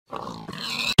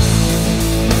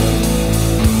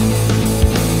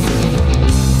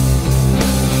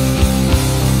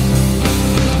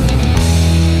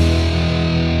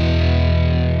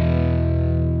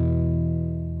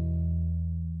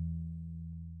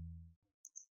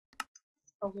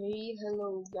Okay,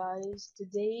 hello guys.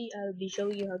 Today I'll be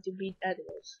showing you how to breed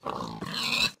animals.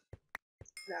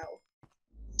 Now,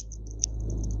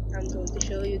 I'm going to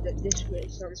show you that this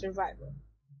is on survival.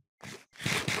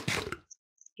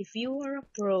 If you are a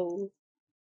pro,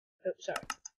 sorry,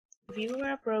 if you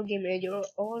are a pro gamer and you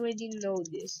already know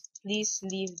this, please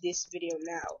leave this video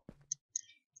now.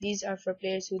 These are for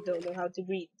players who don't know how to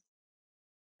breed.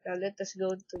 Now let us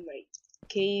go to my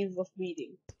cave of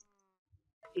breeding.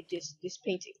 It is this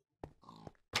painting.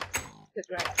 That's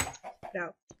right.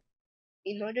 Now,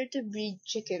 in order to breed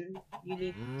chicken, you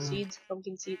need seeds,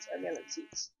 pumpkin seeds, or melon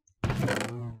seeds.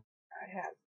 I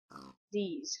have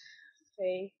these.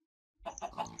 Okay,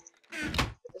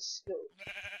 let's go.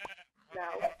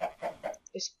 Now,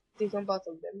 just click on both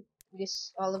of them.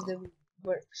 This, all of them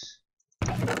works.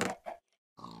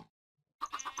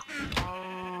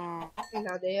 And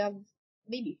now they have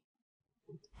baby.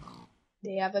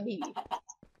 They have a baby.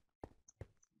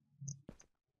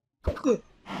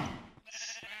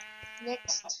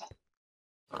 Next,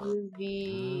 we'll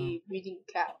be breeding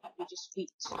cow, which is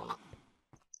wheat.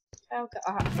 Cow, cow.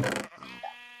 Aha.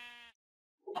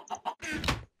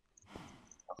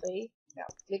 Okay. Now,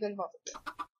 click on both of them.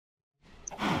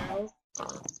 Now,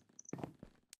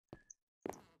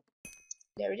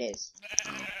 there it is.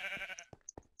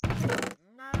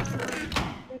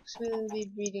 Next, we'll be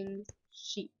breeding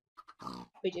sheep,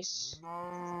 which is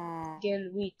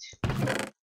again wheat.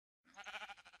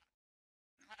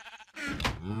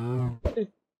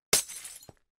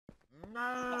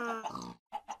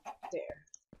 There.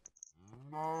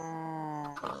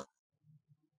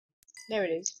 There it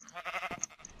is.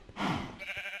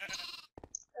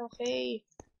 Okay.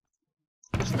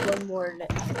 Just one more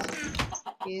left.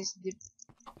 Is the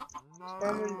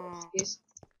is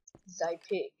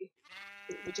Zypig,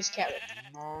 which is carrot.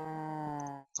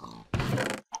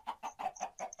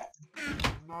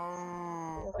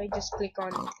 Okay, just click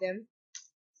on them.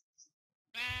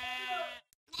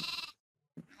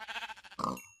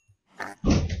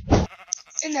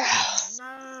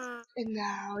 And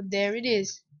now, there it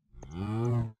is.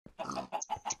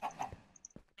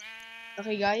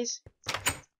 Okay, guys,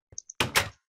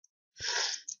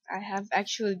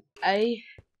 I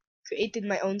created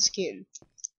my own skin.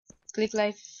 Click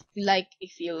like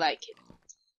if you like it.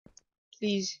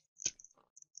 Please.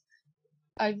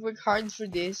 I worked hard for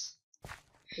this.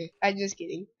 I'm just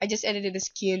kidding. I just edited the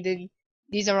skin, then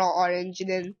these are all orange, and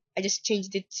then I just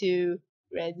changed it to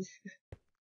red.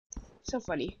 So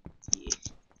funny. Yeah.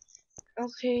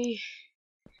 Okay,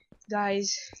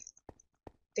 guys,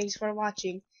 thanks for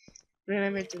watching.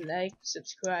 Remember to like,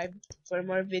 subscribe for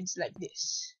more vids like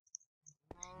this.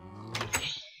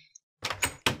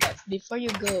 But before you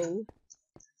go,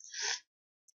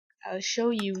 I'll show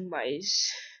you my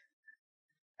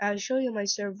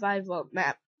survival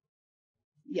map.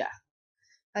 Yeah,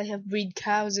 I have breed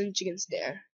cows and chickens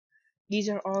there. These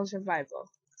are all survival.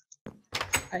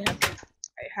 I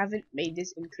haven't made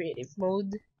this in creative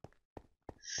mode.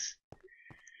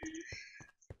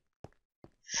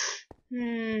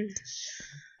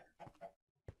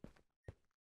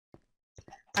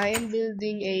 I am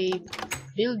building a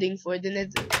building for the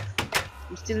nether.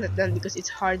 I'm still not done because it's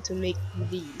hard to make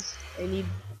these. I need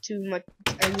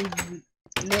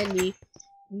many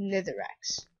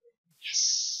netherracks.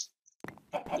 Yes.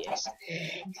 Yes,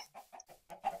 egg.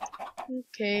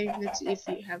 Okay, let's see if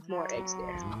we have more eggs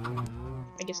there.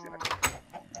 I guess not.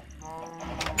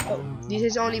 Oh, this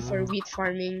is only for wheat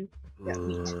farming. Yeah,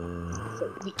 wheat. For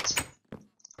wheat.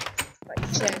 Like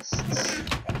chests.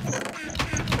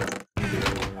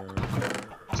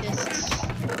 Chests.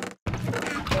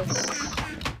 Chests.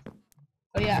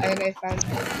 Oh yeah, and I found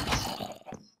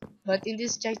items. But in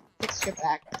this texture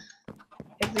pack,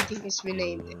 everything is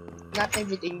renamed. Not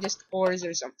everything, just ores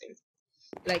or something.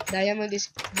 Like diamond is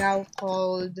now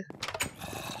called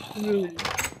rune.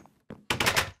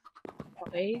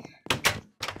 Okay.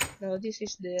 Now this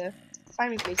is the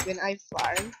farming place. When I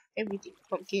farm everything,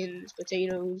 pumpkins,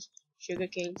 potatoes, sugar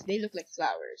canes, they look like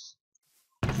flowers.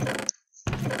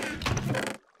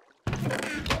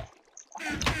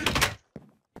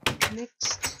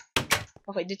 Next,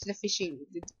 okay,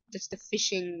 that's the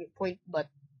fishing point, but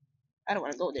I don't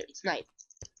want to go there. It's night.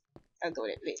 I'll go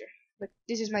there later. But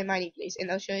this is my mining place,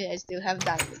 and I'll show you I still have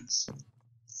diamonds.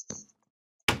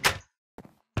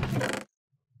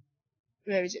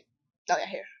 Where is it? Oh yeah,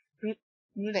 here.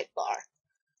 Runite bar.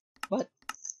 But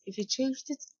if you change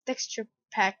the texture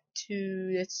pack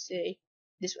to, let's say,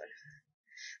 this one,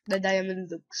 the diamond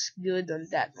looks good on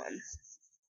that one.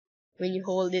 When you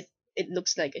hold it, it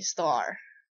looks like a star.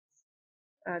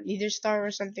 Either star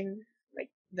or something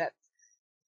like that.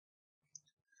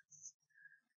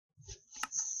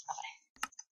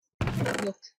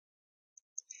 Look,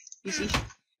 you see,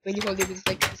 when you hold it, it's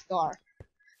like a star.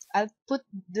 I'll put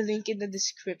the link in the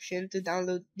description to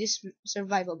download this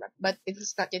survival map, but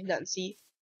it's not yet done. See,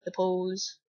 the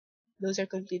pose, those are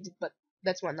completed, but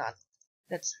that's one not.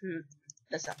 That's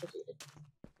not completed.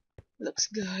 Looks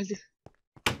good.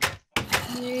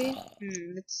 Okay.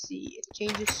 Let's see. It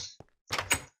changes.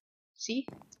 See?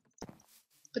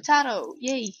 Potato!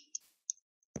 Yay!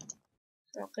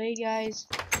 Okay, guys.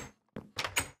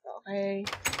 Okay.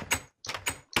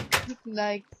 Would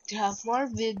like to have more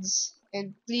vids,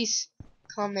 and please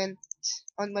comment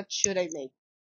on what should I make.